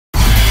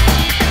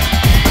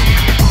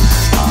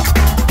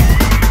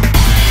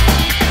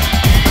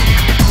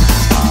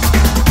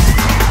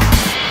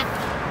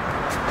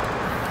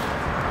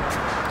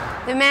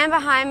man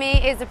behind me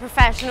is a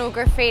professional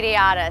graffiti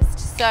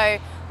artist, so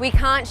we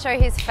can't show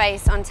his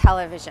face on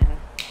television.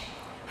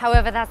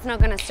 However, that's not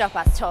going to stop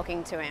us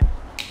talking to him.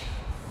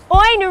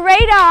 Oi,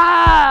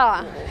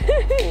 Narrator!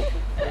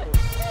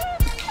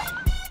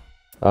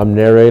 I'm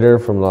Narrator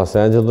from Los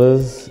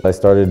Angeles. I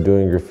started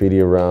doing graffiti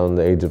around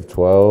the age of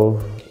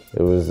 12.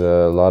 It was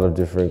a lot of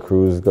different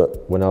crews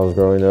when I was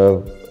growing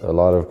up. A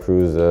lot of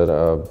crews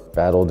that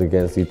battled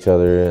against each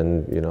other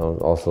and,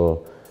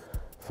 also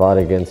fought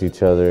against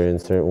each other in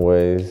certain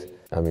ways.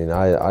 I mean,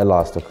 I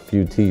lost a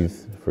few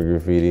teeth for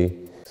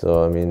graffiti.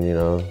 So, I mean,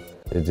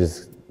 it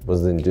just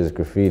wasn't just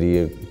graffiti.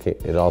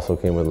 It also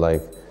came with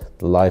like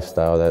the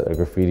lifestyle that a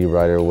graffiti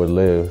writer would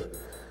live.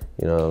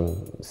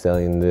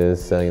 Selling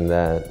this, selling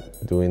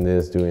that, doing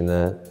this, doing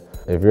that.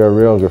 If you're a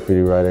real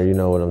graffiti writer, you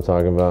know what I'm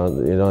talking about.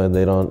 They don't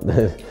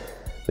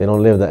they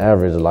don't live the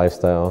average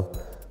lifestyle.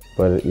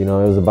 But it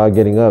was about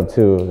getting up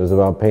too. It was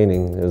about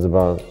painting. It was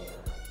about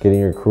getting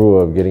your crew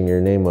up, getting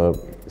your name up,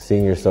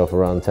 seeing yourself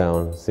around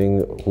town,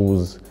 seeing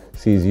who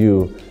sees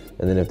you,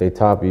 and then if they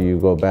top you, you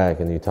go back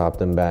and you top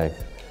them back.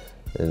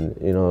 And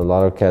a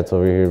lot of cats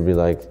over here be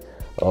like,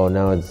 oh,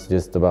 now it's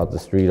just about the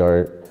street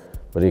art.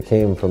 But it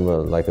came from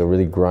a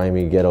really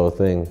grimy ghetto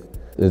thing.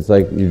 It's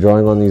like you're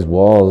drawing on these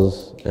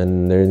walls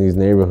and they're in these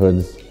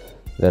neighborhoods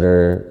that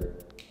are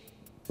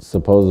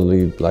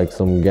supposedly like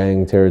some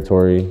gang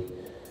territory.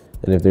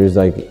 And if there's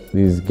like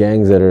these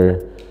gangs that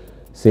are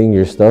seeing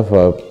your stuff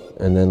up,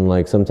 and then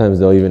like sometimes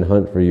they'll even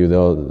hunt for you.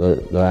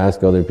 They'll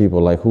ask other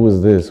people like, who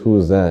is this? Who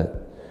is that?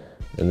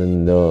 And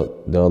then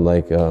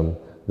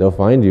they'll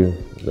find you.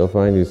 They'll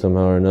find you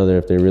somehow or another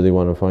if they really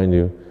want to find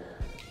you.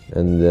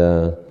 And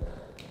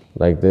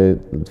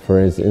for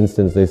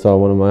instance, they saw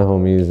one of my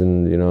homies,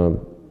 and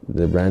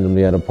they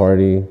randomly at a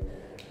party,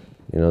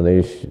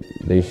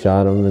 they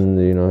shot him,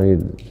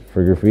 and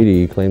for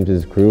graffiti, he claimed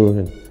his crew,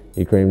 and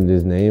he claimed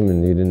his name,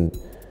 and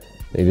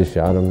they just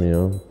shot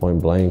him,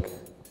 point blank.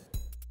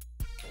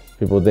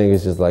 People think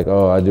it's just like,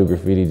 oh, I do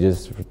graffiti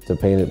just to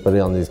paint it, put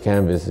it on this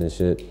canvas and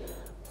shit.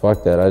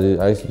 Fuck that.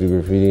 I used to do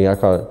graffiti. I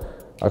caught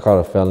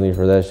a felony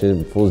for that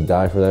shit. Fools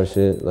die for that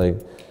shit. Like,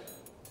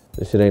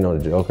 this shit ain't no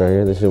joke right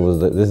here. This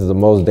is the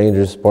most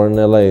dangerous sport in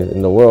LA,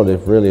 in the world,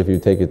 if you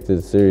take it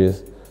this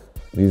serious.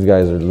 These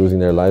guys are losing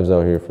their lives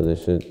out here for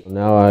this shit.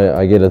 Now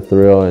I get a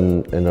thrill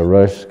and a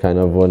rush kind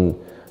of when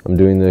I'm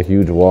doing the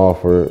huge wall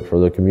for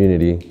the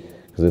community,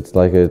 because it's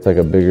like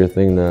a bigger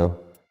thing now.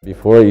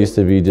 Before it used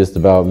to be just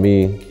about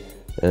me,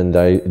 and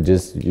I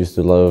just used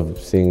to love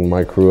seeing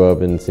my crew up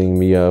and seeing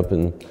me up,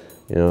 and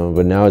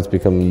but now it's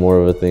become more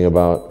of a thing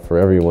for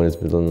everyone. It's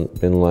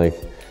been like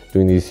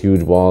doing these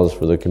huge walls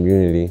for the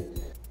community,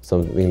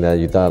 something that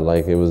you thought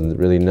like it was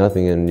really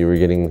nothing and you were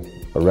getting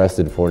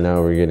arrested for, now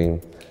we're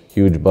getting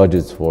huge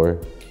budgets for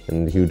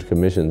and huge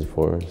commissions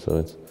for.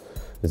 So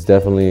it's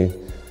definitely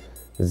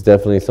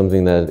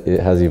something that it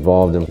has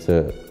evolved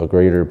into a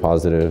greater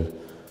positive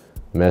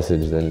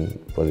message than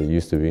what it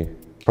used to be.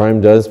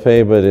 Crime does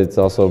pay, but it's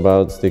also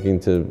about sticking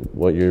to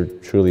what you're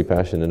truly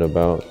passionate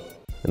about.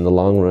 In the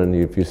long run,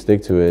 if you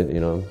stick to it,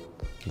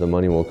 the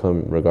money will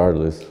come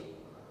regardless.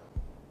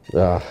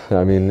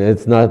 I mean,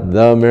 it's not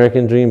the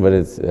American dream, but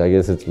I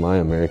guess it's my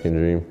American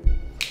dream.